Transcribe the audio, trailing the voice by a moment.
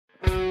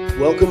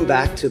Welcome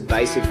back to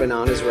Basic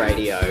Bananas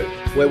Radio,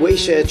 where we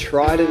share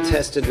tried and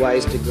tested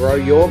ways to grow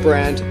your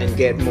brand and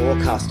get more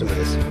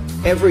customers.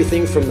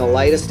 Everything from the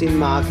latest in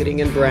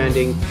marketing and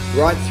branding,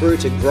 right through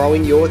to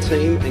growing your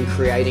team and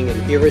creating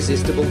an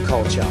irresistible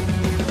culture.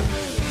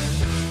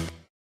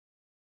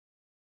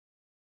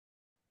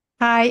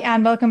 Hi,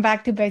 and welcome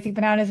back to Basic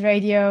Bananas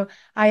Radio.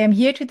 I am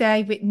here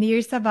today with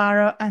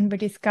Zavaro, and we're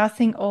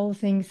discussing all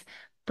things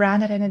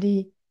brand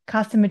identity,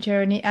 customer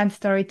journey, and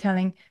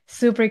storytelling.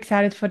 Super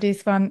excited for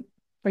this one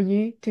for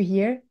you to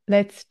hear.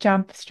 Let's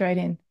jump straight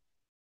in.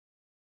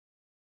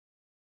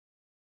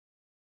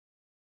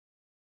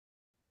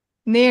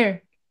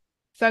 Nir,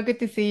 so good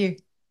to see you.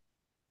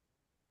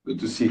 Good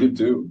to see you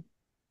too.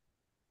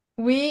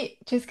 We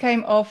just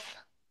came off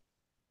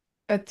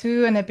a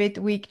 2.5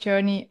 week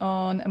journey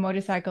on a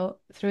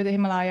motorcycle through the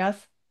Himalayas,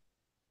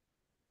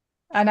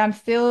 and I'm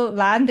still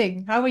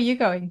landing. How are you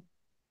going?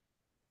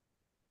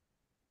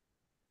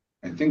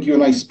 I think you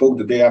and I spoke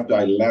the day after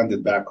I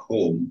landed back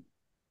home,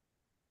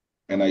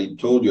 and I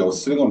told you I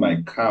was sitting on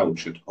my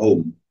couch at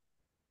home,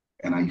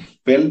 and I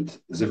felt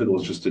as if it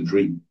was just a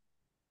dream.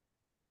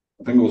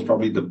 I think it was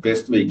probably the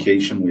best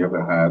vacation we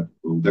ever had,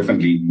 well,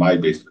 definitely my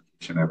best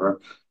vacation ever.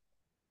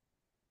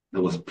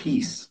 There was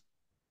peace.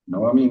 You know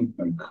what I mean?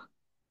 Like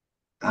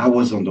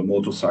hours on the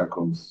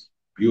motorcycles,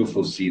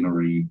 beautiful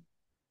scenery,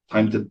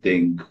 time to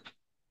think.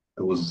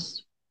 It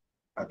was,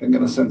 I think,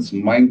 in a sense,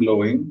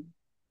 mind-blowing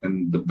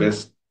and the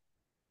best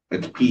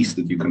at peace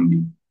that you can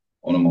be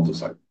on a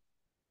motorcycle.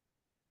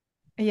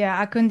 Yeah,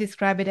 I couldn't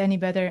describe it any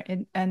better.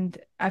 And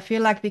I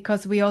feel like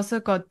because we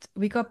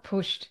got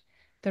pushed.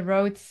 The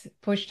roads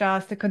pushed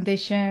us, the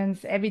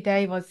conditions, every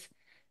day was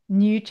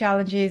new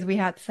challenges. We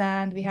had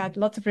sand, we had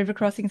lots of river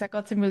crossings. I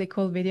got some really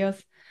cool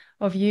videos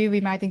of you.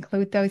 We might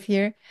include those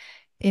here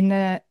in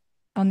the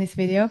on this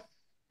video.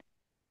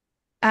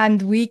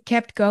 And we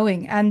kept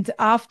going. And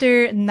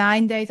after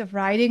 9 days of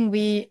riding,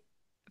 we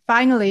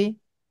finally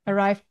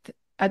arrived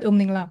at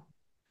Umningla,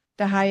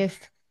 the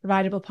highest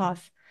rideable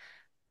pass.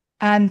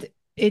 And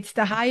it's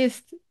the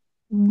highest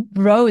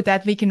road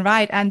that we can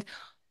ride. And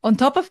on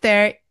top of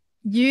there,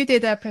 you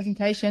did a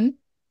presentation.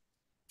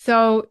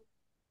 So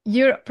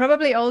you're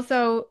probably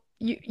also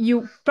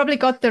you probably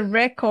got the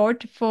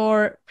record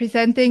for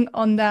presenting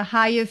on the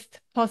highest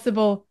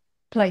possible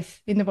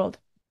place in the world.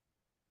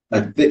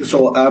 I think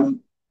so.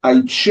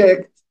 I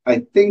checked. I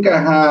think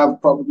I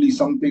have probably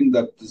something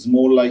that is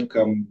more like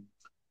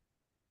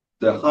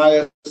the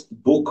highest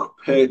book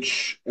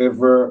pitch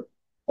ever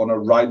on a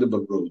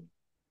rideable road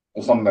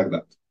or something like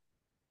that.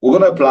 We're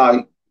gonna apply.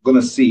 We're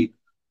gonna see.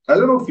 I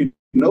don't know if you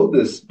know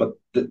this, but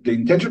the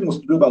intention was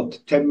to do about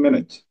 10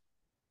 minutes.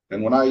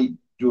 And when I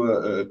do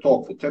a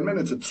talk for 10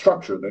 minutes, it's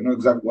structured. I know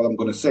exactly what I'm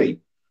gonna say.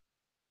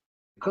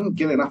 I couldn't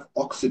get enough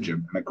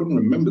oxygen, and I couldn't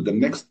remember the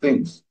next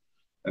things.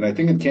 And I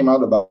think it came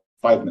out about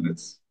 5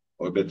 minutes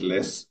or a bit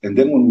less. And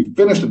then when we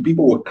finished and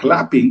people were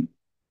clapping,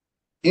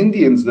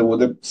 Indians that were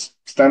there,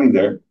 standing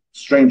there,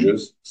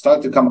 strangers,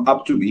 started to come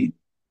up to me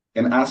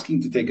and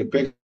asking to take a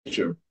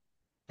picture.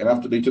 And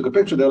after they took a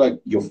picture, they're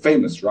like, "You're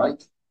famous, right?"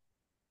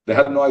 They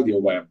had no idea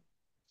where I am.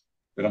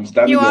 But I'm You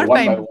standing there are one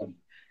by famous. one.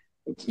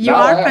 But You now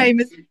are I am.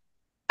 famous.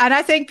 And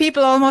I think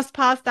people almost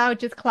passed out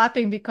just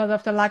clapping because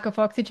of the lack of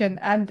oxygen.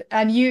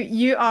 And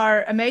you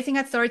are amazing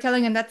at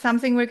storytelling, and that's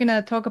something we're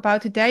gonna talk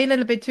about today a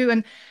little bit too.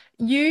 And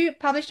you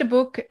published a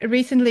book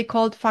recently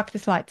called Fuck the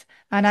Slides.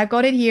 And I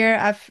got it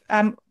here.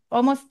 I'm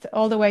almost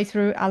all the way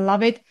through. I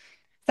love it.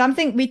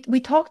 Something we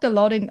talked a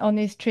lot on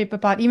this trip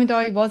about, even though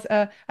it was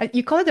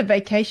you call it a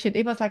vacation,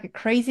 it was like a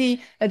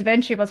crazy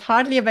adventure. It was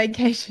hardly a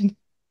vacation.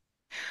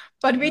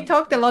 But we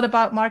talked a lot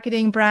about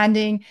marketing,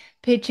 branding,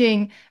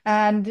 pitching,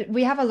 and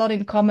we have a lot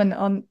in common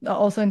on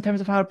also in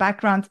terms of our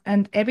backgrounds.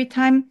 And every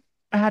time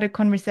I had a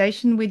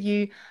conversation with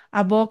you,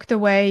 I walked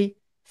away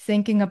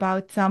thinking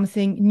about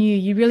something new.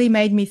 You really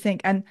made me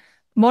think. And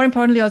more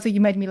importantly, also,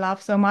 you made me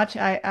laugh so much.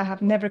 I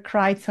have never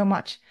cried so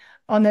much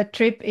on a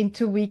trip in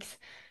 2 weeks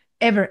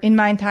ever in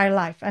my entire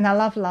life. And I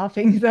love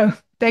laughing. So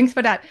thanks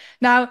for that.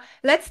 Now,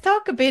 let's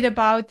talk a bit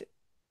about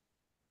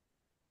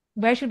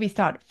where should we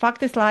start? Fuck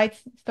the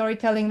slides,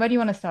 storytelling. Where do you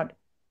want to start?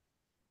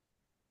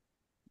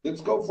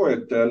 Let's go for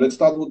it. Let's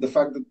start with the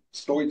fact that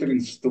storytelling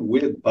is just a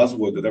weird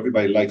buzzword that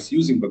everybody likes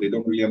using, but they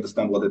don't really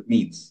understand what it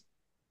means.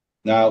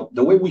 Now,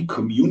 the way we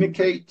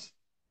communicate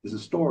is a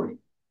story.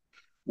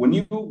 When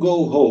you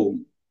go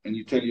home and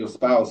you tell your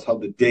spouse how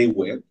the day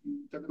went,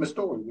 you tell them a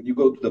story. When you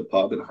go to the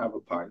pub and have a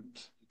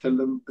pint, you tell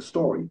them a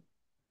story.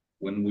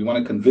 When we want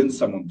to convince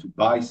someone to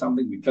buy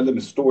something, we tell them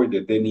a story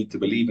that they need to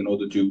believe in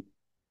order to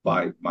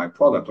buy my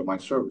product or my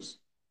service.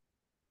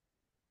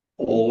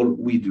 All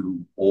we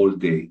do all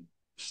day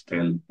is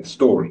tell a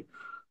story.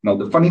 Now,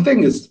 the funny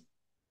thing is,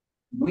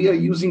 we are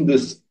using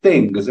this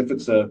thing as if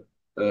it's a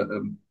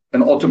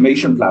an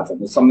automation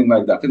platform or something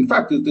like that. In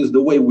fact, it is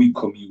the way we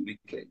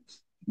communicate.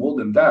 More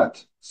than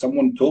that,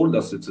 someone told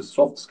us it's a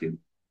soft skill.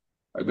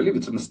 I believe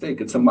it's a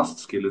mistake. It's a must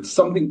skill. It's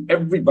something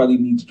everybody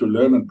needs to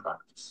learn and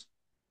practice.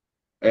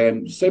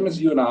 And same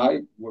as you and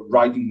I were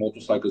riding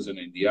motorcycles in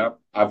India.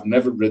 I've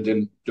never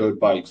ridden dirt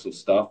bikes or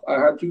stuff. I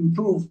had to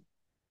improve,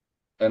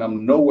 and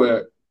I'm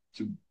nowhere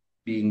to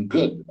being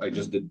good. I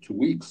just did 2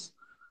 weeks.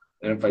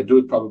 And if I do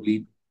it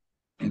probably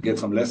and get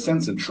some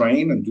lessons and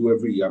train and do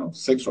every,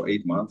 6 or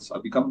 8 months,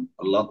 I'll become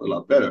a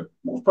lot better.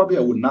 Most probably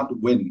I would not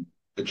win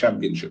the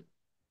championship.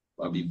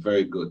 I'll be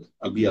very good.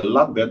 I'll be a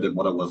lot better than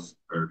what I was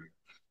earlier.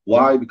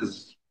 Why?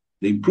 Because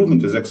the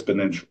improvement is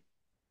exponential.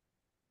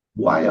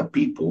 Why are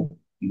people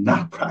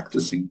not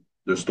practicing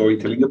their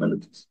storytelling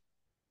abilities?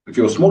 If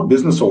you're a small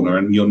business owner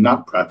and you're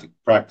not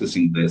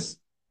practicing this,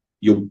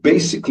 you're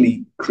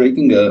basically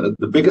creating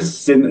the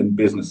biggest sin in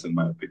business, in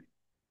my opinion,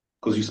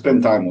 because you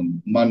spend time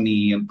on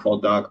money and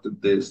product and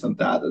this and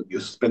that, and you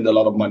spend a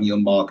lot of money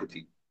on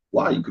marketing.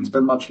 Why? You can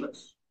spend much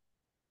less.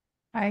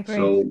 I agree.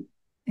 So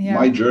Yeah.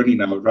 my journey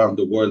now around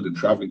the world and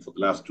traveling for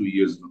the last 2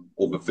 years in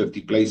over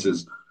 50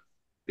 places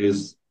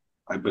is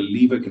I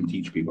believe I can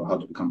teach people how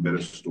to become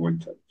better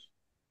storytellers.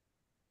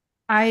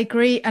 I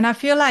agree. And I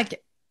feel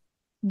like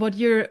what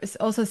you're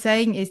also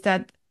saying is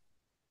that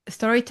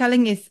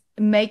storytelling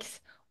makes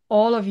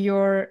all of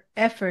your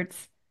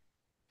efforts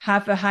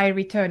have a high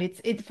return.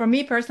 It for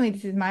me personally,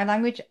 this is my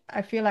language.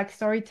 I feel like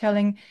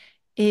storytelling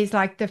is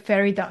like the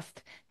fairy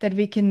dust that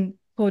we can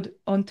put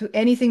onto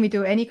anything we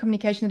do, any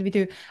communication that we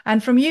do.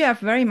 And from you, I've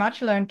very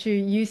much learned to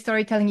use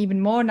storytelling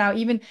even more now.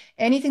 Even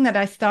anything that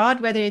I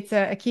start, whether it's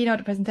a keynote,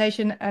 a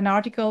presentation, an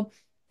article,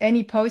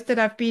 any post that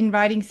I've been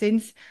writing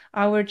since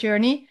our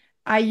journey,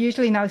 I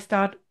usually now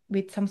start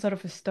with some sort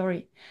of a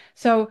story.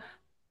 So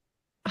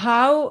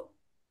how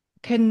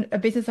can a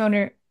business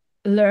owner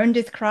learn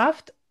this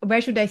craft?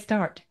 Where should they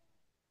start?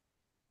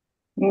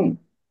 Hmm.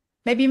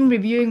 Maybe even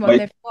reviewing what My,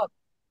 they've got.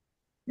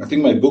 I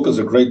think my book is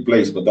a great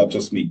place, but that's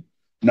just me.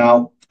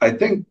 Now, I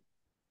think,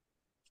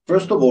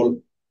 first of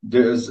all,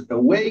 there's a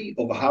way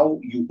of how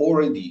you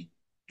already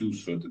do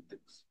certain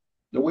things.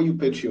 The way you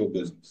pitch your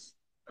business.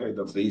 Okay,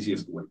 that's the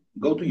easiest way.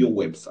 Go to your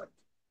website.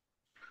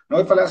 Now,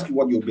 if I ask you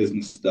what your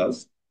business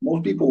does,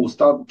 most people will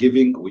start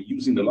giving or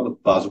using a lot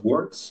of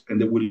buzzwords, and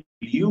they will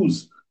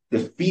use the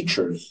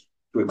features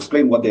to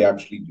explain what they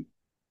actually do.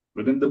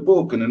 But in the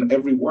book and in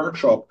every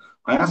workshop,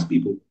 I ask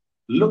people,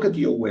 look at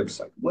your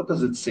website. What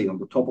does it say on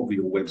the top of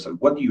your website?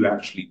 What do you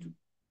actually do?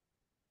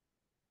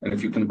 And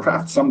if you can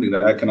craft something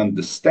that I can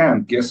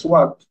understand, guess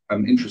what?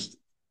 I'm interested.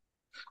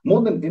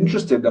 More than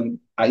interested,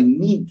 I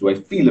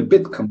feel a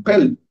bit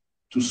compelled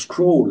to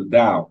scroll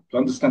down to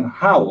understand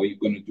how are you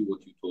going to do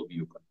what you told me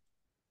you're going to.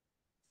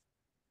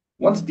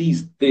 Once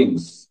these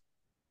things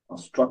are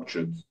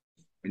structured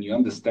and you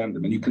understand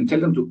them and you can tell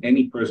them to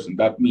any person,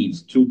 that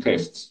means two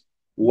tests.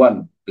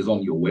 One is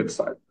on your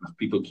website, if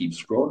people keep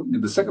scrolling.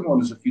 And the second one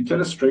is if you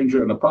tell a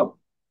stranger in a pub,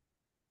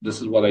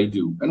 this is what I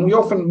do. And we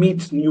often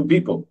meet new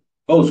people.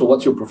 Oh, so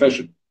what's your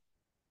profession?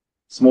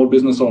 Small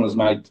business owners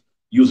might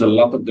use a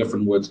lot of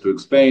different words to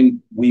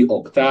explain. We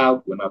opt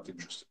out. We're not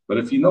interested. But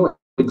if you know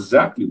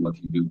exactly what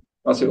you do,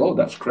 I'll say, oh,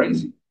 that's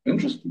crazy.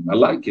 Interesting. I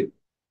like it.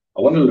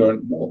 I want to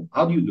learn more.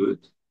 How do you do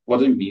it? What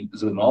do you mean?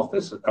 Is it an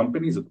office, a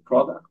company, is it a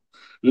product?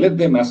 Let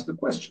them ask the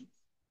question.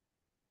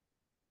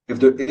 If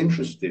they're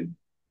interested,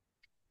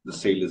 the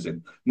sale is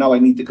in. Now I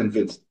need to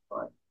convince them.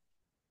 Right?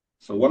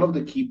 So one of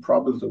the key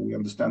problems that we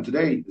understand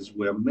today is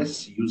we're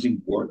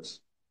misusing words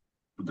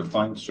to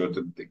define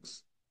certain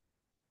things.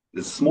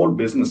 As small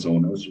business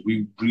owners,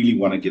 we really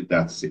want to get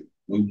that sale.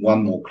 We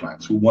want more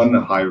clients. We want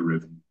a higher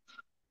revenue.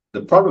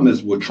 The problem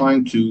is we're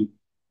trying to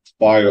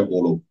fire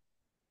all over.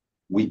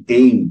 We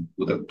aim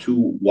with a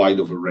too wide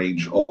of a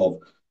range of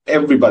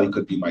everybody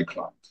could be my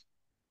client.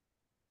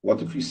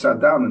 What if you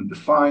sat down and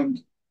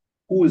defined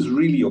who is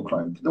really your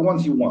client, the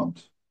ones you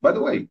want? By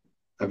the way,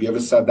 have you ever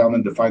sat down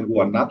and defined who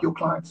are not your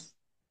clients?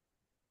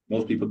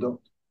 Most people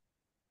don't.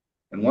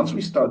 And once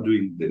we start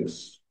doing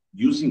this,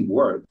 using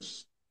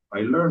words,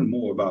 I learn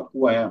more about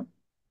who I am,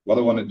 what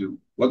I want to do,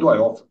 what do I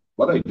offer,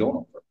 what I don't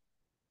offer,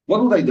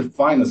 what would I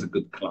define as a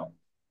good client.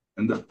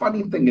 And the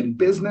funny thing in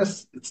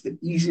business, it's the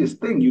easiest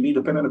thing. You need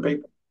a pen and a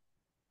paper.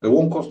 It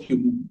won't cost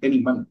you any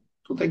money.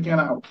 So take an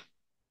hour.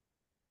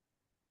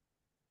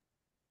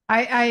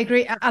 I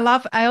agree.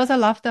 I also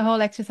love the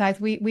whole exercise.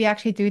 We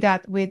actually do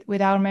that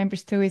with our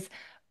members too, is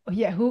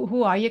yeah,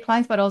 who are your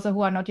clients, but also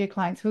who are not your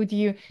clients? Who do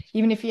you,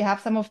 even if you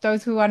have some of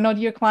those who are not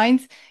your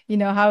clients,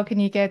 how can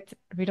you get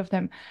rid of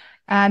them?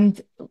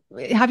 And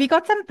have you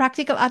got some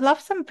practical, I'd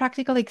love some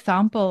practical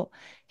example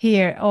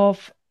here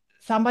of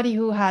somebody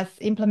who has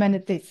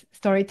implemented this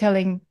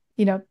storytelling,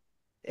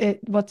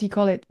 what do you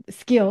call it,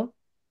 skill,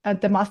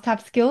 the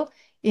must-have skill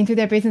into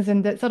their business,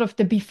 and the sort of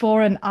the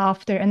before and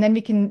after, and then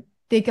we can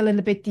dig a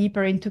little bit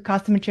deeper into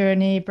customer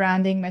journey,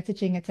 branding,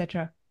 messaging,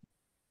 etc.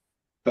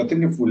 I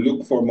think if we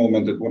look for a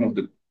moment at one of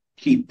the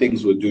key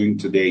things we're doing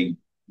today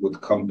with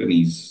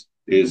companies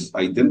is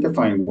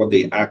identifying what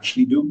they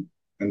actually do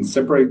and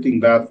separating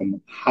that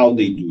from how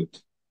they do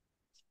it.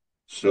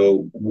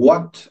 So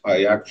what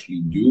I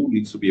actually do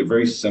needs to be a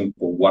very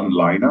simple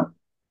one-liner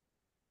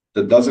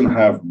that doesn't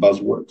have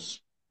buzzwords.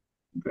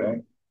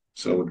 Okay,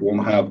 so it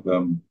won't have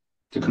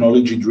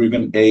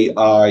technology-driven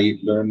AI,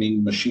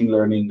 learning, machine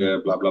learning,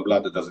 blah, blah, blah.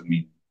 That doesn't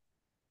mean.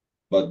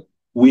 But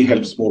we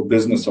help small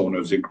business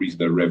owners increase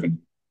their revenue.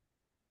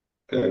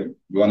 Okay.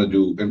 You want to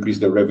do increase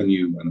their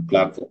revenue on a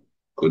platform.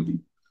 Could be.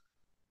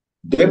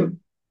 Then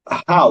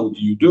how do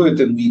you do it?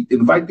 And we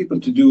invite people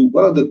to do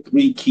what are the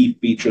three key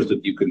features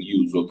that you can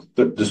use or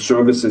the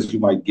services you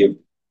might give.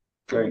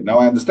 Okay. Now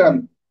I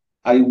understand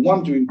I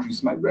want to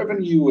increase my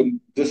revenue, and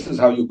this is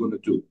how you're going to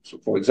do it. So,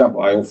 for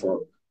example, I offer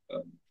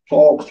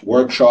talks,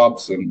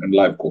 workshops, and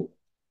live call.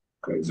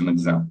 Okay, as an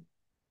example.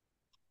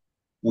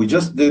 We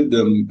just did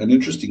an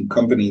interesting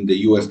company in the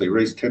US. They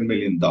raised $10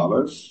 million,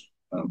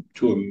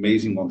 two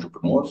amazing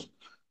entrepreneurs,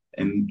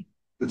 and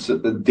it's a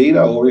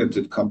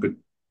data-oriented company.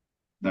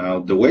 Now,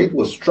 the way it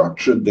was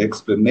structured, the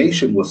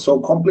explanation was so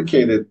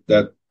complicated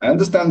that I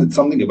understand it's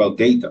something about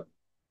data.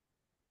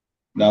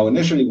 Now,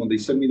 initially, when they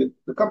sent me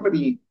the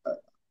company,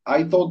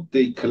 I thought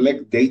they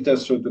collect data a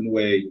certain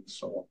way and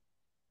so on.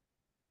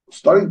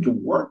 Starting to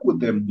work with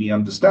them, we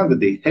understand that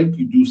they help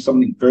you do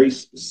something very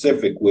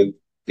specific with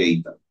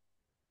data.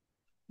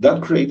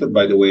 That created,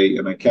 by the way,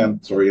 and I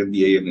can't, sorry,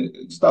 NDA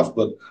and stuff,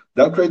 but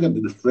that created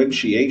the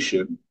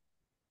differentiation,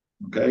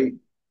 okay,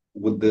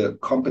 with the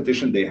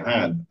competition they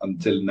had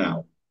until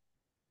now.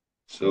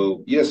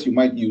 So yes, you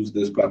might use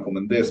this platform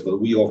and this, but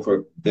we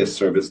offer this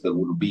service that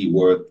will be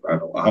worth, I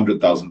don't know,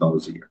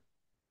 $100,000 a year.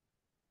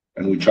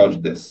 And we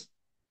charge this.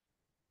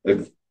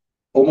 If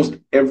almost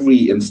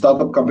every, and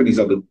startup companies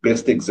are the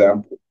best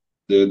example.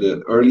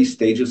 The early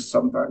stages,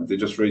 sometimes they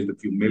just raised a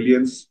few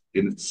millions,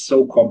 and it's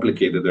so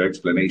complicated, their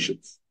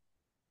explanations.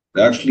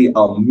 They actually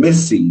are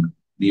missing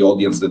the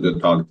audience that they're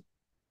targeting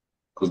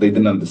because they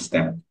didn't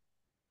understand.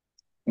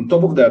 On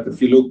top of that,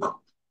 if you look,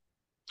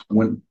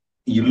 when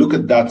you look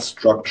at that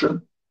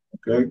structure,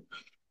 okay,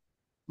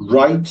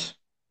 write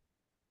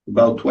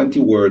about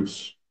 20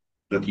 words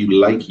that you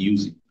like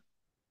using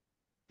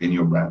in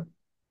your brand.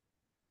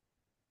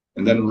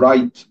 And then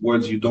write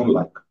words you don't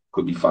like.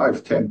 Could be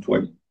 5, 10,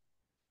 20.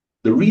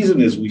 The reason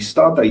is we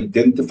start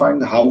identifying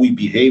how we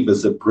behave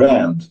as a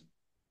brand,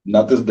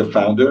 not as the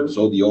founders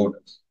or the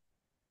owners.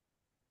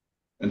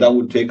 And that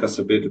would take us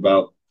a bit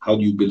about how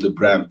do you build a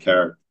brand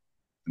character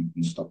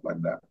and stuff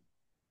like that.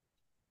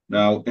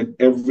 Now, in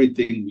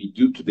everything we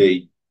do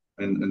today,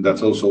 and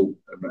that's also,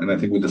 and I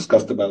think we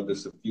discussed about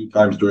this a few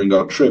times during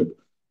our trip,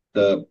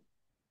 the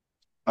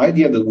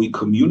idea that we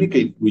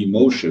communicate through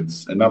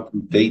emotions and not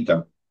through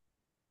data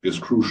is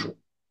crucial.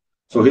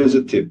 So here's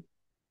a tip.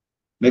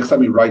 Next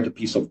time you write a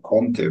piece of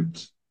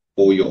content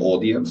for your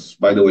audience,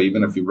 by the way,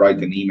 even if you write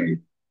an email,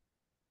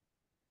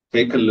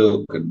 take a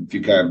look, and if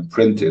you can,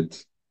 print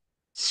it.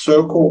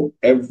 Circle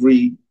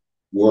every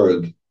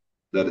word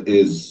that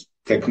is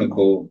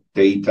technical,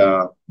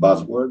 data,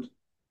 buzzword,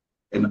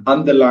 and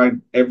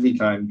underline every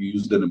time you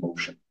use an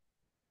emotion.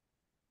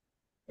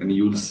 And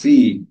you'll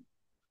see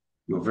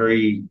you're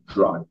very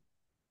dry.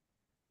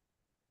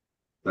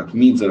 That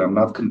means that I'm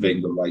not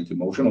conveying the right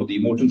emotion or the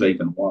emotions I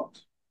even want.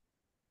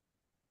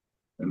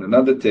 And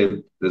another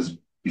tip is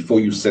before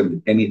you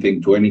send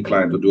anything to any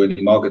client or do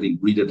any marketing,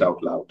 read it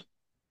out loud.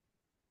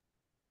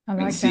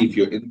 And see if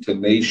your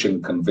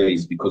intonation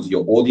conveys, because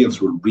your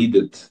audience will read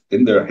it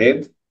in their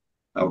head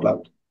out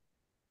loud.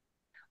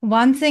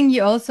 One thing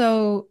you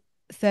also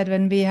said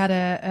when we had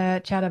a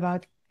chat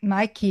about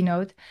my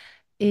keynote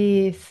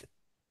is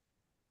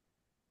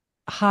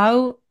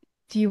how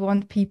do you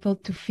want people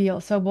to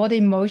feel? So what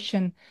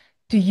emotion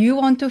do you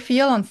want to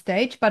feel on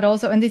stage? But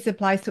also, and this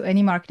applies to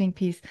any marketing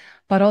piece,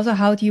 but also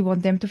how do you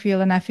want them to feel?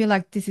 And I feel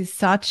like this is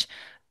such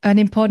an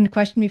important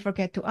question we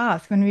forget to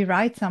ask when we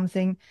write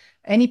something,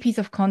 any piece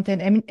of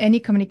content, any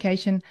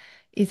communication,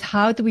 is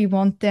how do we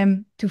want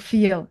them to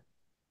feel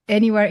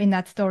anywhere in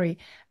that story?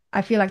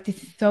 I feel like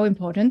this is so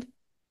important.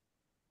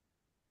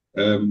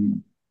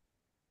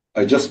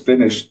 I just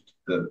finished.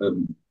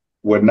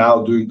 We're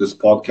now doing this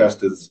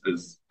podcast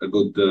is a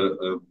good.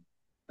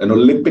 An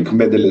Olympic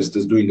medalist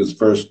is doing his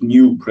first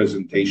new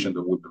presentation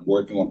that we've been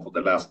working on for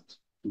the last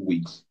 2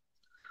 weeks.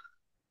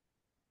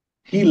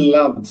 He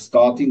loved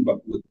starting,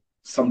 but with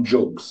some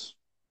jokes.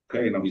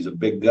 Okay, now he's a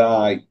big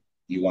guy.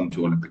 He won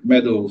 2 Olympic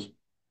medals.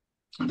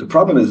 The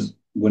problem is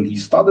when he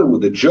started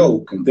with a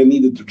joke and then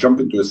needed to jump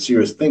into a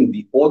serious thing,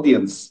 the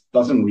audience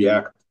doesn't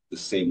react the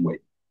same way.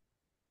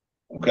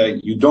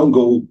 Okay, you don't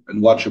go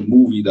and watch a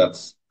movie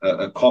that's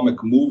a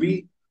comic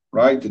movie,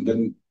 right? And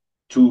then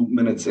 2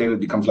 minutes in, it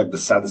becomes like the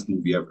saddest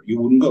movie ever. You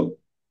wouldn't go.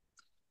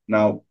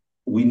 Now,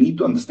 we need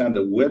to understand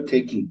that we're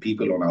taking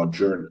people on our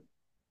journey.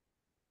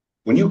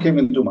 When you came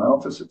into my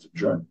office, it's a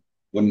journey.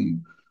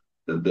 When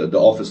the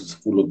office is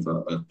full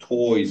of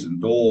toys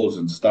and dolls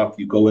and stuff,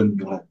 you go in,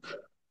 you're like,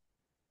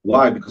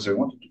 why? Because I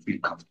want you to feel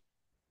comfortable.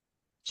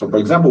 So, for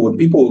example, when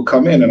people will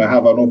come in, and I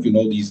don't know if you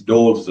know these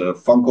dolls,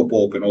 Funko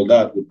Pop and all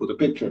that, we'll put a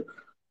picture,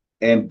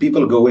 and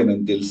people go in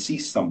and they'll see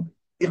something.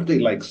 If they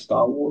like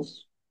Star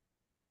Wars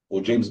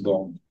or James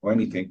Bond or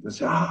anything, they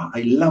say,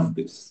 I love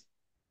this.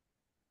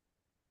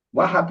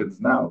 What happens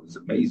now is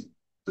amazing.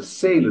 The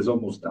sale is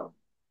almost done.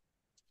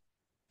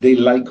 They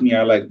like me,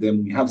 I like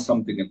them. We have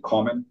something in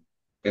common.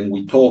 and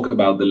we talk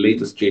about the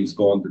latest James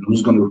Bond and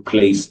who's going to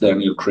replace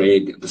Daniel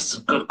Craig, and this is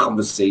a good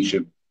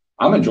conversation.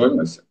 I'm enjoying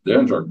myself. They're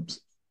enjoying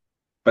themselves.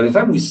 By the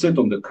time we sit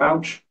on the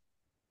couch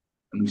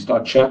and we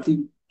start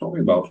chatting,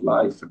 talking about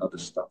life and other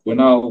stuff, we're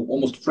now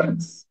almost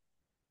friends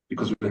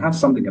because we have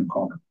something in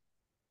common.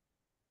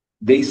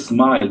 They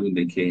smiled when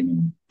they came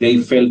in. They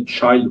felt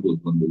childhood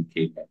when they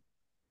came in.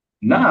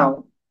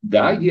 Now, the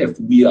idea if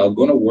we are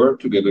going to work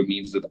together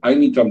means that I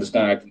need to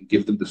understand I can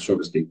give them the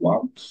service they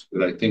want,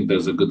 that I think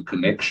there's a good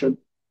connection,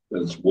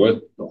 that it's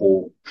worth the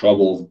whole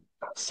trouble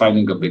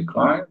signing a big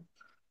client.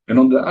 And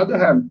on the other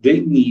hand,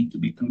 they need to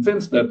be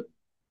convinced that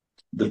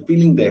the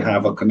feeling they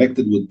have are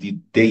connected with the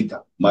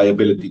data, my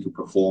ability to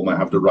perform, I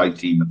have the right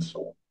team, and so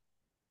on.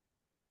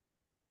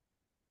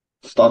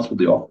 Starts with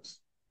the office,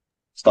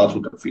 starts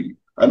with the feeling.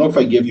 I don't know if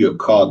I give you a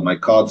card. My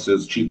card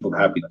says Chief of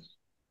Happiness.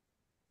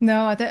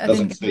 No, I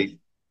Doesn't didn't. say.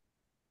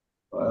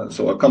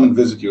 So I'll come and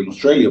visit you in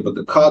Australia, but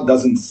the card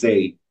doesn't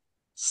say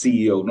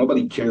CEO.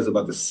 Nobody cares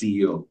about the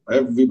CEO.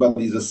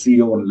 Everybody's a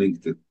CEO on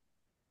LinkedIn.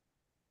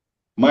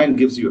 Mine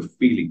gives you a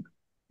feeling.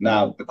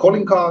 Now, the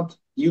calling card,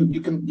 you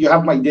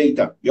have my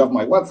data, you have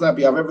my WhatsApp,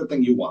 you have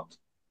everything you want.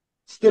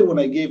 Still, when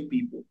I gave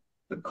people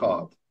the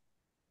card,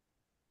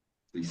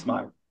 they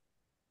smile.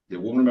 They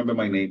won't remember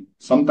my name.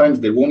 Sometimes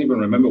they won't even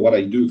remember what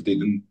I do if they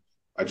didn't.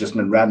 I just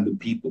met random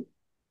people.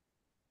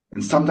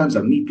 And sometimes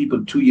I meet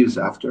people 2 years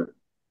after.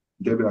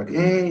 They'll be like,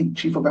 hey,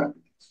 Chief of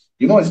Happiness,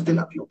 I still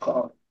have your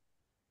card.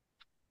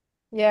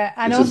 Yeah,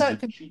 and This is also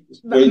the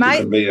cheapest way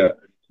to convey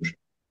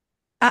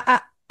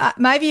a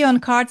my view on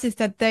cards is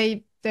that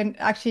they then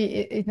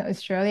actually in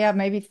Australia,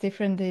 maybe it's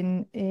different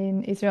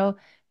in Israel,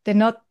 they're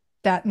not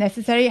that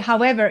necessary.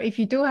 However, if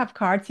you do have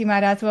cards, you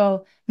might as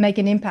well make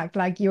an impact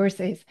like yours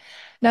is.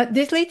 Now,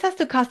 this leads us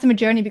to customer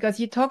journey because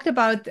you talked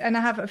about, and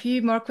I have a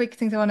few more quick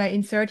things I want to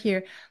insert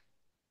here.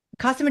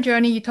 Customer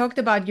journey, you talked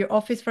about your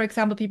office, for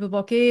example, people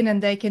walk in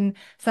and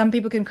some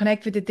people can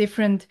connect with the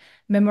different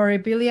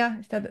memorabilia.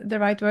 Is that the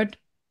right word?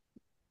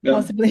 Yeah.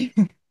 Possibly.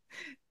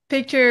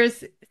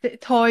 Pictures,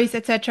 toys,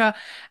 etc.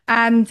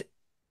 And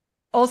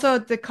also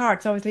the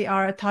cards obviously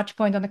are a touch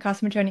point on the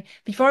customer journey.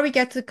 Before we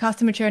get to the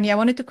customer journey, I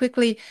wanted to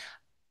quickly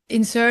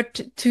insert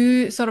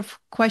two sort of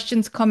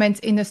questions, comments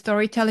in the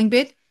storytelling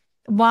bit.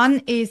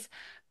 One is,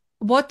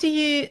 what do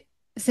you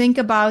think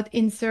about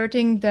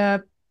inserting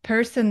the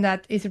person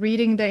that is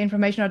reading the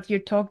information that you're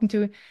talking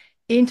to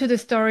into the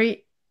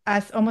story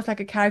as almost like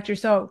a character?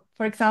 So,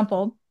 for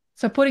example,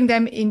 putting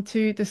them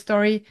into the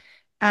story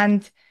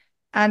and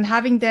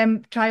having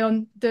them try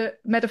on the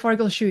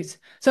metaphorical shoes.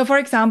 So, for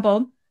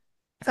example,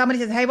 somebody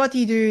says, hey, what do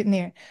you do,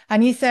 Nir?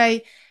 And you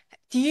say,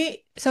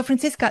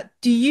 Francisca,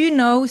 do you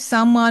know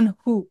someone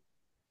who?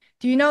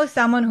 Do you know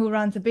someone who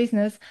runs a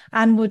business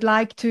and would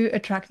like to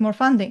attract more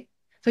funding?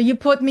 So you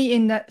put me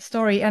in that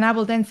story and I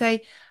will then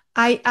say,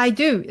 I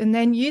do. And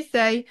then you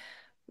say,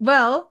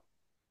 well,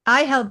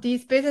 I help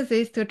these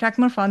businesses to attract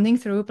more funding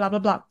through blah, blah,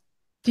 blah.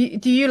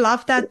 Do you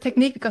love that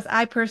technique? Because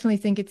I personally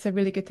think it's a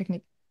really good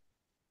technique.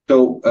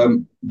 So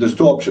there's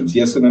two options,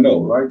 yes and a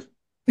no, right?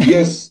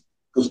 Yes,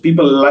 because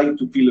people like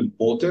to feel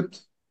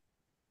important.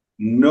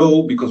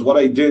 No, because what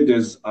I did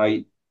is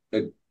I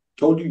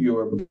told you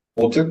you're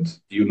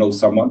important. You know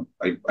someone.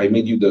 I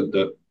made you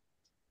the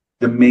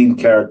main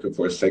character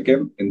for a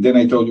second, and then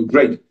I told you,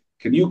 great,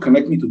 can you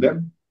connect me to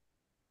them?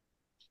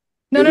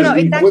 No, It no, is no.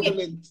 the It's actually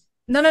equivalent.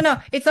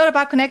 no. It's not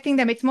about connecting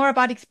them. It's more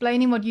about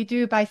explaining what you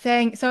do by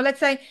saying, so let's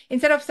say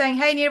instead of saying,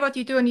 hey, Nir, what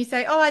you do? And you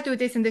say, oh, I do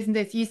this and this and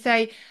this. You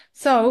say,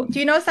 so do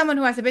you know someone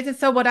who has a business?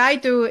 So what I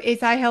do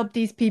is I help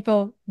these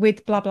people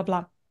with blah, blah,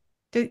 blah.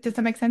 Does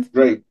that make sense?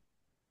 Great.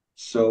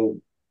 So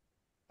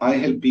I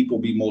help people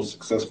be more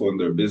successful in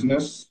their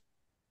business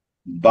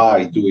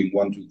by doing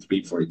one, two,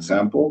 three, for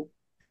example.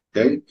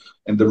 Okay.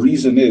 And the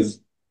reason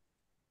is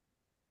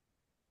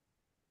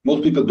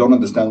most people don't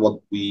understand what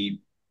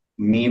we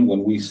mean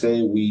when we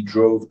say we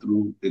drove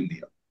through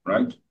India,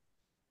 right?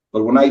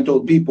 But when I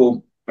told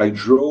people I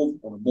drove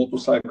on a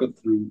motorcycle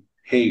through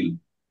hail,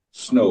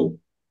 snow,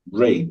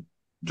 rain,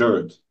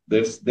 dirt,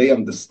 they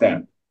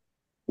understand.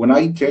 When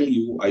I tell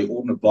you I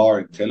own a bar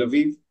in Tel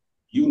Aviv,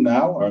 you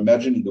now are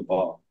imagining the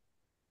bar.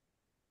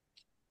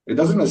 It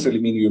doesn't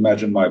necessarily mean you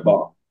imagine my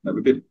bar.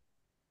 Never been.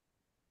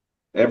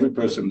 Every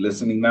person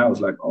listening now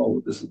is like,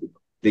 oh, this is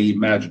they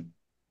imagine.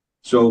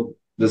 So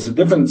there's a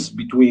difference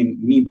between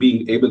me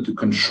being able to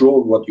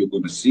control what you're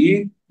going to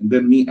see and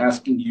then me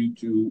asking you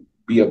to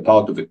be a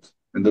part of it.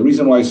 And the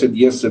reason why I said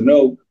yes and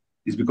no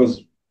is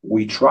because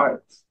we tried.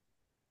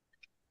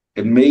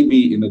 And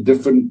maybe in a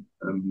different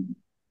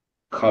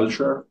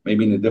culture,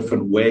 maybe in a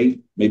different way,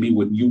 maybe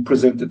when you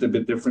present it a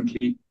bit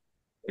differently.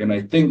 And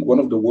I think one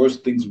of the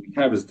worst things we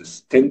have is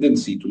this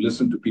tendency to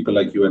listen to people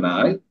like you and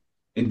I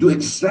and do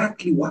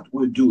exactly what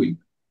we're doing.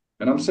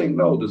 And I'm saying,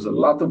 no, there's a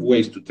lot of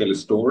ways to tell a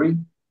story.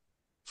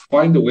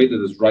 Find a way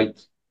that is right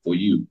for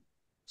you.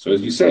 So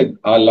as you said,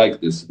 I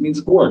like this. It means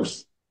it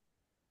works.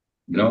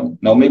 Now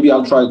maybe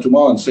I'll try it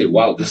tomorrow and say,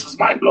 wow, this is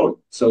mind blowing.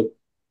 So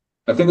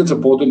I think it's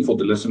important for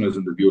the listeners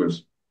and the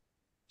viewers.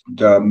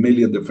 There are a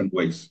million different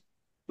ways,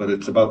 but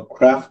it's about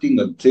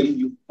crafting until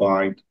you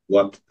find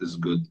what is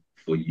good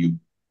for you.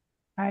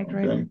 I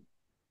agree. Okay.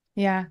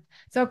 Yeah.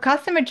 So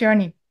customer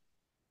journey.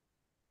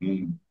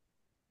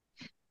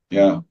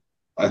 Yeah.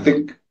 I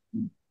think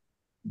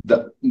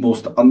the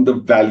most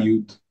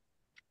undervalued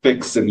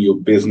fix in your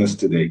business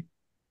today.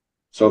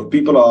 So if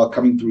people are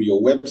coming through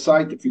your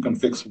website, if you can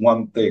fix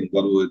one thing,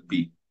 what will it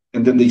be?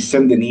 And then they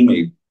send an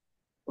email,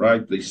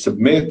 right? They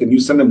submit and you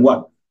send them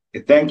what?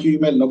 A thank you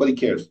email, nobody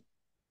cares.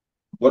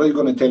 What are you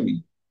going to tell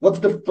me? What's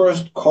the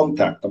first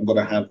contact I'm going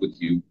to have with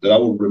you that I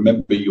will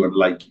remember you and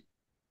like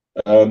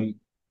you?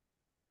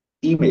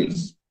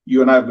 Emails.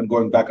 You and I have been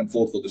going back and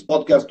forth for this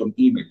podcast on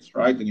emails,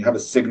 right? And you have a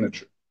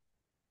signature,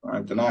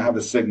 right? And I have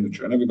a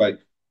signature. And everybody,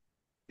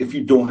 if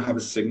you don't have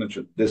a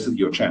signature, this is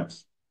your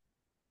chance.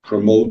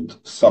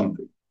 Promote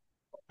something,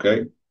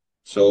 okay?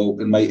 So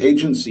in my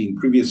agency in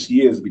previous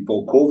years,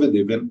 before COVID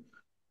even,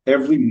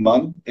 every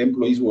month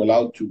employees were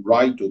allowed to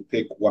write or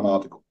pick one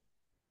article.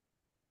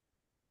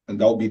 And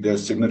that would be their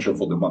signature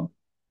for the month.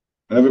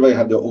 And everybody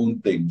had their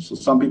own thing. So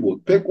some people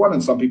would pick one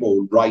and some people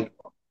would write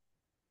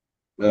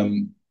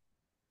one.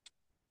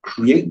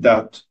 Create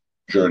that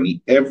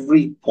journey,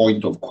 every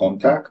point of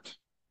contact.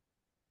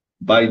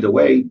 By the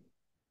way,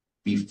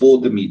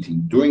 before the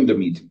meeting, during the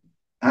meeting,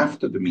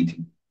 after the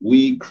meeting,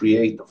 we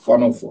create a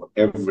funnel for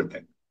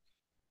everything.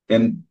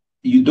 And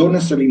you don't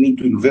necessarily need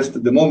to invest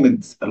at the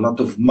moment a lot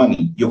of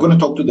money. You're going to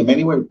talk to them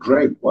anyway.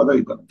 Great. What are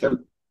you going to tell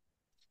them?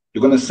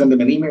 You're going to send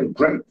them an email.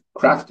 Great.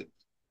 Craft it.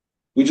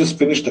 We just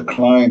finished a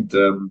client,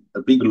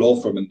 a big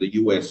law firm in the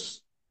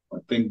US. I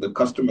think the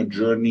customer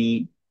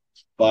journey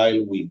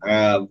file we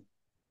have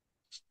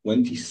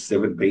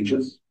 27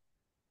 pages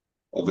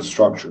of a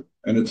structure.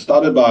 And it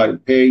started by,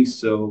 hey,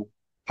 so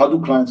how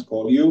do clients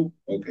call you?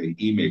 Okay,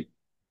 email,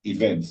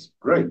 events.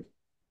 Great.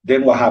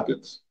 Then what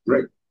happens?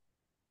 Great.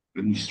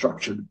 And we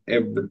structured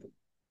everything.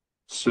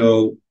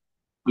 So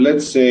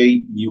let's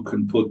say you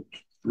can put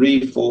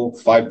 3, 4,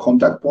 5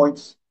 contact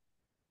points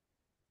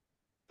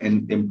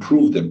and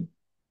improve them.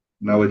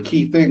 Now, a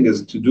key thing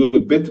is to do a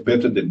bit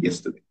better than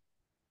yesterday.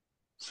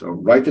 So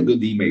write a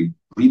good email,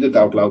 read it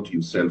out loud to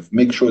yourself,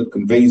 make sure it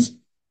conveys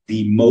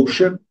the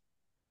emotion.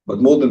 But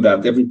more than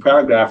that, every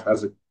paragraph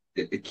has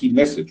a key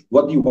message.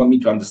 What do you want me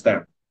to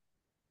understand?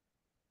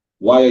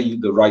 Why are you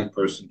the right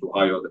person to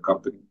hire the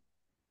company?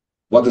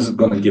 What is it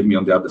going to give me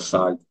on the other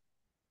side?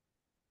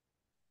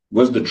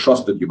 Where's the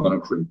trust that you're going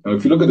to create? Now,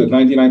 if you look at it,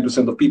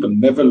 99% of people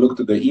never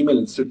looked at their email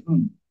and said,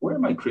 where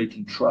am I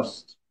creating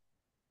trust?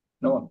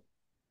 No one.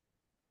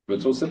 But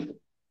it's so simple.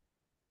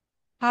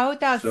 How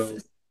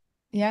does,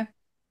 yeah.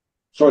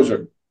 Sorry,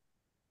 sir.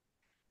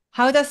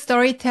 How does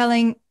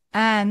storytelling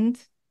and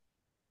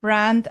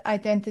brand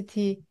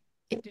identity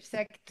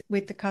intersect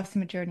with the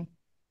customer journey?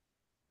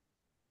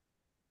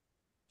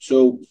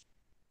 So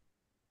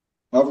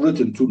I've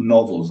written 2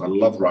 novels. I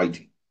love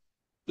writing.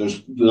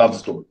 There's love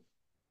stories.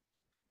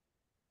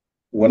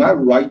 When I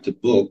write a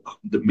book,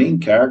 the main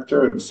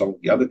character and some of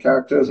the other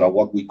characters are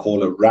what we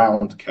call a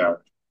round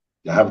character.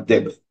 They have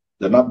depth.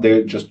 They're not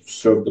there just to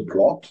serve the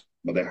plot,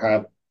 but they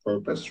have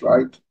purpose,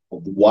 right?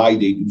 Of why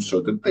they do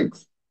certain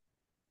things.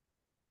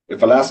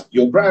 If I'll ask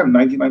your brand,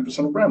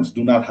 99% of brands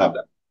do not have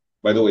that.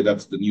 By the way,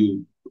 that's the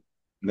new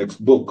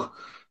next book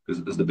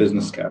is the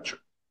business catcher.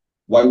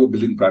 Why we're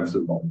building brands the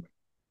wrong way.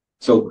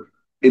 So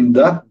in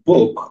that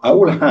book, I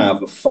will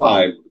have a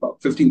file,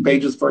 about 15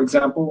 pages, for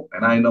example,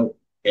 and I know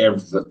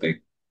everything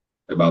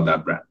about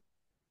that brand.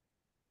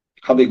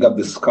 How they got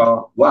this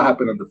car, what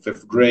happened in the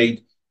 5th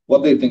grade,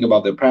 what they think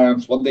about their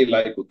parents, what they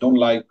like or don't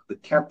like, the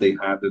cat they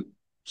had, and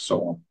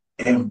so on.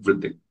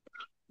 Everything.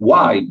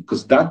 Why?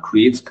 Because that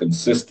creates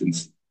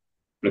consistency.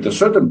 At a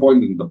certain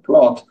point in the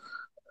plot,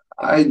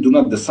 I do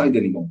not decide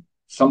anymore.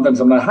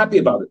 Sometimes I'm not happy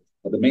about it,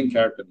 but the main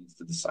character needs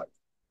to decide.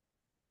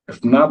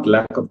 If not,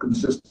 lack of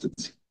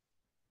consistency.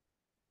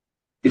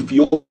 If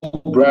your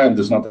brand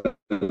is not a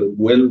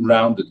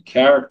well-rounded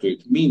character,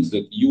 it means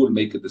that you will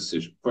make a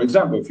decision. For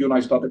example, if you and I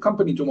start a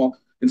company tomorrow,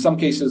 in some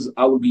cases,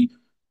 I will be,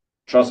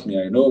 trust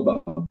me, I know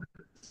about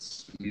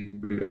this.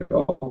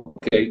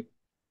 Okay.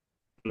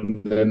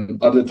 And then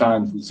other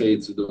times we say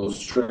it's the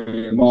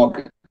Australian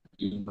market.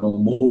 You know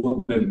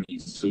more than me,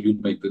 so you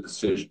make the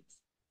decisions.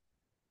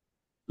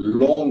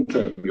 Long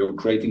term, you're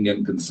creating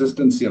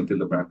inconsistency until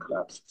the brand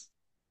collapses.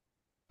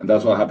 And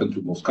that's what happened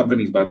to most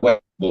companies, by the way,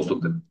 most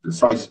of them, the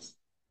crisis.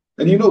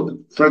 And you know,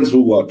 the friends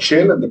who are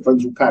chill and the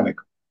friends who panic.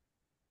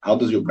 How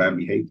does your brand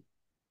behave?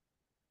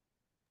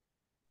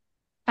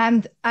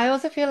 And I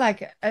also feel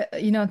like,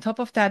 on top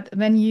of that,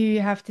 when you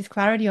have this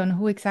clarity on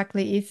who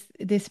exactly is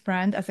this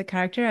brand as a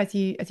character, as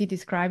you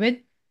describe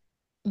it,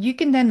 you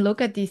can then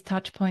look at these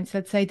touch points,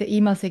 let's say the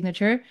email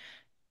signature.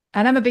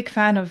 And I'm a big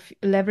fan of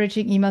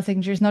leveraging email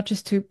signatures, not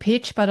just to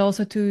pitch, but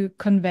also to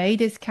convey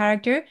this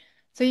character.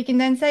 So you can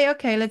then say,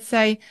 okay, let's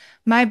say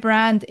my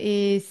brand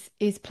is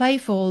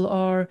playful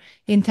or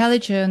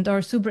intelligent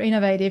or super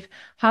innovative.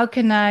 How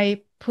can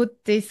I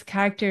put this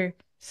character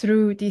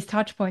through these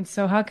touch points?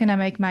 So how can I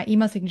make my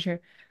email signature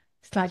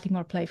slightly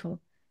more playful?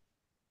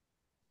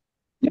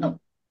 Yeah.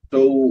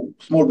 So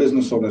small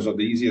business owners are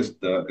the easiest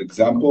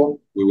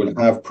example. We will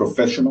have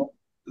professional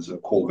as a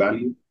core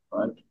value,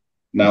 right?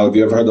 Now, have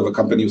you ever heard of a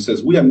company who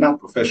says we are not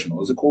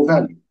professional as a core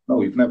value? No,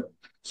 we've never.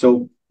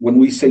 So when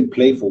we say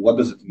playful, what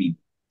does it mean?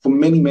 For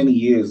many, many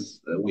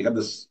years, we had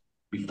this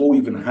before we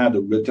even had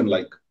a written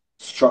like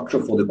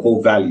structure for the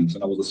core values.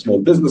 And I was a small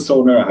business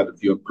owner. I had a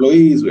few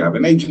employees. We have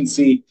an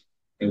agency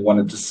and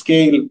wanted to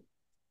scale,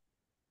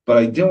 but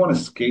I didn't want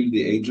to scale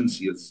the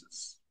agency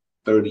as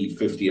 30,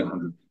 50,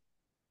 100.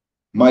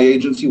 My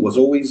agency was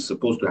always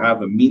supposed to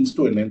have a means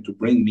to an end to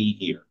bring me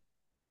here.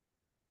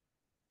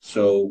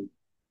 So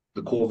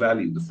the core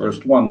value, the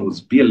first one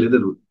was be a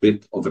little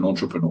bit of an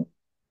entrepreneur,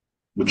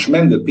 which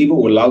meant that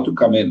people were allowed to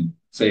come in,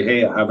 say,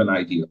 hey, I have an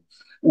idea.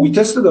 We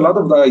tested a lot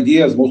of the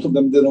ideas. Most of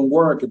them didn't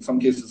work. In some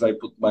cases, I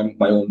put my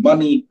own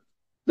money.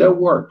 They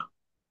work.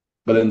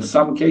 But in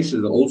some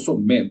cases, it also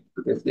meant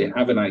that if they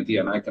have an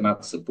idea and I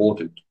cannot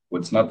support it, or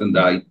it's not in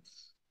the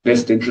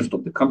best interest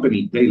of the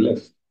company, they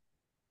left.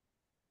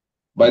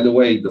 By the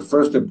way, the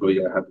first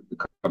employee I had at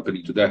the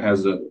company today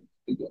has a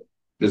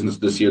business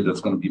this year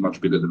that's going to be much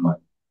bigger than mine.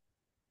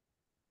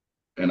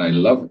 And I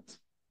love it.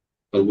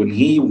 But when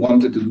he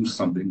wanted to do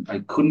something, I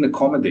couldn't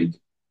accommodate.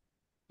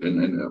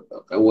 And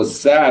I was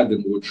sad,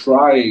 and we were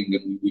trying,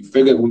 and we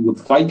figured we would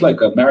fight like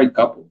a married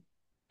couple.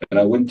 And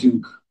I went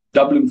to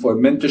Dublin for a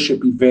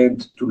mentorship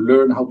event to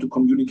learn how to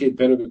communicate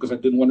better because I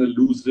didn't want to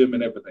lose him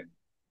and everything.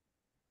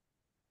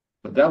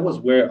 But that was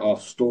where our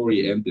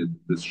story ended,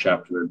 this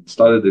chapter, and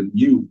started a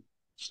new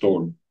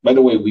story. By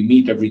the way, we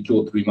meet every 2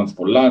 or 3 months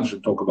for lunch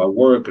and talk about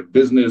work and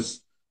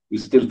business. We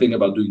still think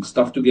about doing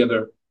stuff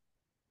together.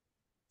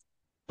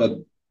 But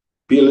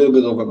be a little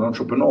bit of an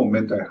entrepreneur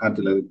meant I had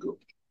to let it go.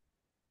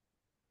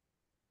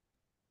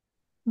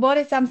 What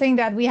is something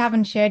that we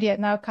haven't shared yet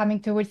now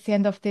coming towards the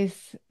end of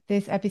this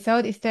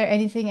episode? Is there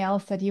anything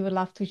else that you would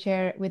love to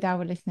share with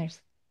our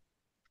listeners?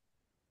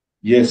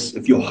 Yes,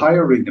 if you're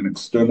hiring an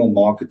external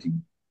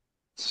marketing,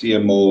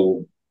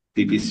 CMO,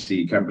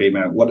 PPC, campaign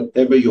man,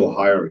 whatever you're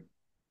hiring,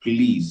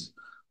 please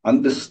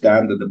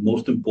understand that the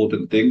most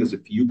important thing is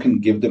if you can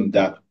give them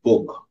that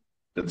book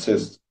that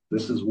says,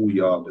 this is who we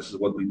are, this is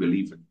what we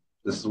believe in,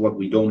 this is what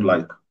we don't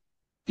like.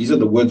 These are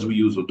the words we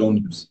use or don't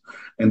use.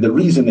 And the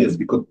reason is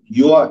because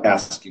you are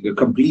asking a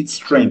complete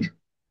stranger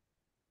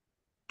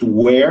to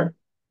wear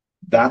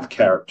that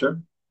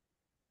character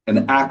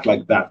and act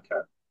like that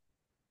character.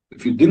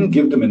 If you didn't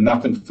give them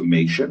enough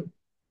information,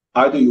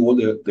 either you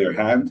hold their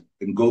hand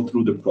and go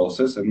through the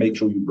process and make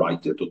sure you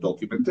write it or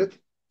document it,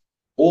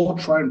 or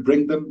try and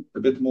bring them a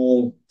bit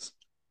more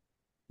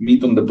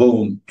meat on the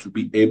bone to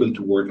be able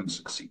to work and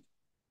succeed.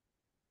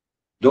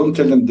 Don't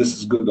tell them this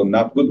is good or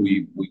not good.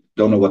 We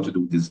don't know what to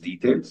do with these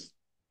details.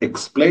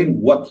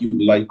 Explain what you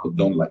like or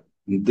don't like.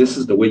 And this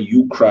is the way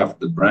you craft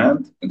the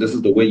brand, and this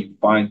is the way you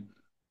find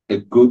a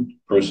good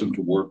person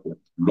to work with,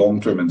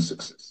 long-term and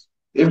success.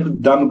 If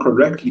done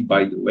correctly,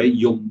 by the way,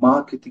 your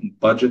marketing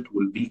budget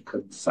will be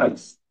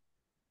concise.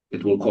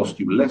 It will cost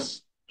you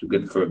less to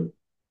get further.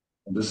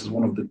 And this is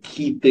one of the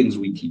key things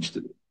we teach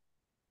today.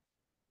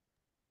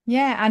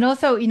 Yeah, and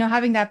also,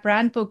 having that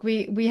brand book,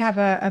 we have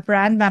a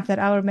brand map that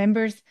our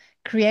members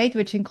create,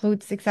 which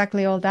includes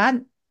exactly all that.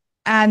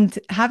 And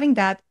having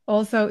that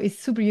also is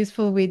super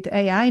useful with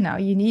AI now.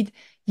 You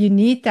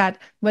need that,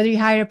 whether you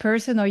hire a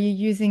person or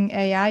you're using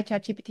AI,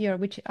 ChatGPT,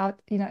 or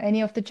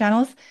any of the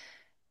channels,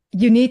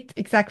 you need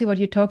exactly what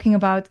you're talking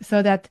about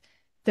so that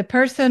the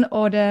person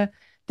or the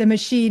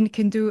machine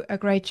can do a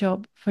great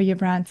job for your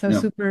brand. So Yeah,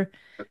 super,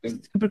 I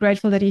think super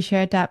grateful that you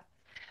shared that.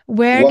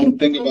 Where can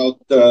people...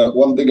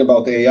 one thing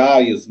about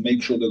AI is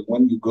make sure that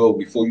when you go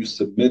before you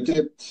submit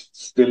it,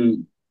 still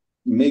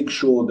make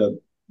sure that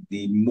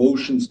the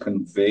emotions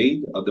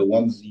conveyed are the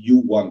ones you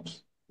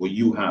want or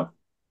you have.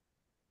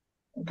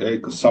 Okay,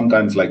 because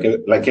sometimes like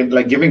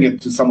giving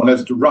it to someone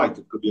else to write,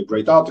 it could be a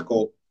great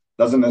article,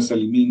 doesn't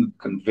necessarily mean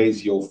it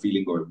conveys your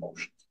feeling or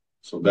emotions.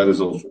 So that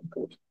is also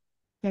important.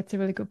 That's a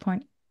really good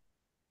point.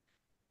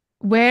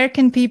 Where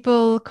can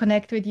people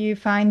connect with you,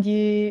 find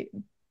you?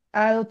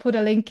 I'll put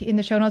a link in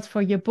the show notes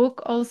for your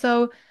book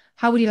also.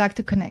 How would you like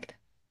to connect?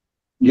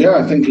 Yeah,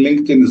 I think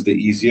LinkedIn is the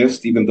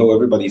easiest, even though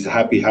everybody's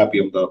happy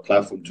on the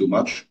platform too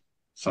much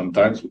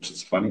sometimes, which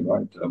is funny,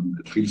 right?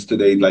 It feels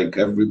today like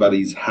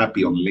everybody's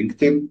happy on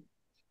LinkedIn.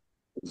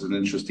 It's an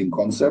interesting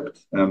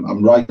concept.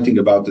 I'm writing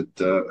about it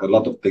a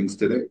lot of things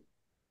today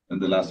in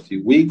the last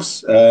few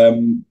weeks.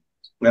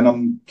 And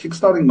I'm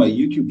kickstarting my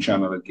YouTube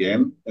channel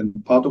again.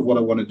 And part of what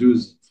I want to do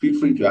is feel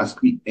free to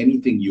ask me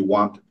anything you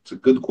want. It's a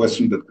good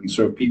question that can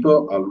serve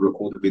people. I'll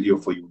record a video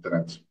for you with an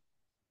answer.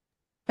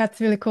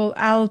 That's really cool.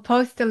 I'll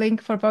post the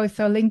link for both.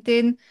 So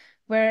LinkedIn,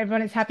 where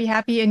everyone is happy,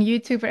 and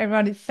YouTube, where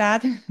everyone is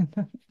sad.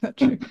 That's not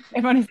true.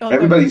 Everyone is also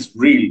Everybody's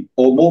real,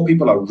 or more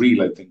people are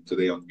real, I think,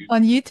 today on YouTube.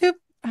 on YouTube.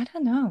 I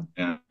don't know.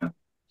 Yeah.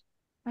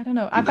 I don't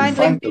know. I You can find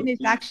find LinkedIn is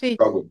the actually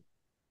struggle.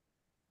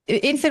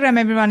 Instagram,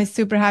 everyone is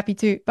super happy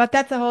too, but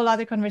that's a whole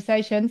other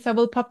conversation. So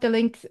we'll pop the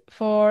links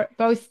for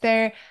both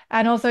there.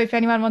 And also, if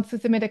anyone wants to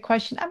submit a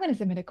question, I'm going to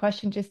submit a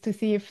question just to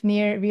see if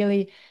Nir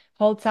really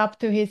holds up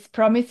to his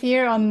promise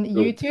here on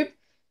Sure. YouTube.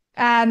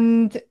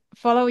 And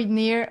follow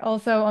Near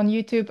also on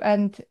YouTube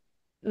and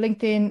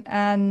LinkedIn,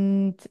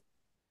 and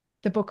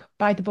the book,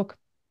 buy the book.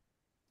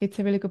 It's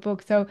a really good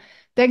book. So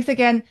thanks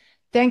again.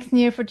 Thanks,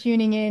 Near, for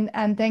tuning in,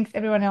 and thanks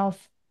everyone else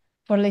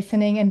for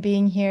listening and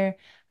being here.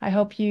 I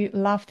hope you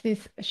loved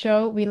this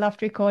show. We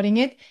loved recording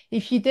it.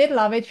 If you did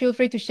love it, feel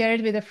free to share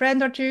it with a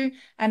friend or two,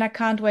 and I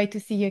can't wait to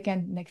see you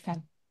again next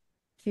time.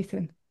 See you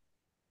soon.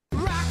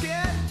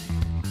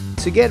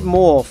 To get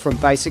more from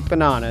Basic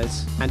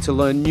Bananas and to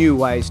learn new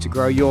ways to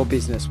grow your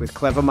business with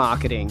clever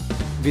marketing,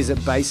 visit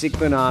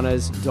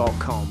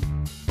basicbananas.com.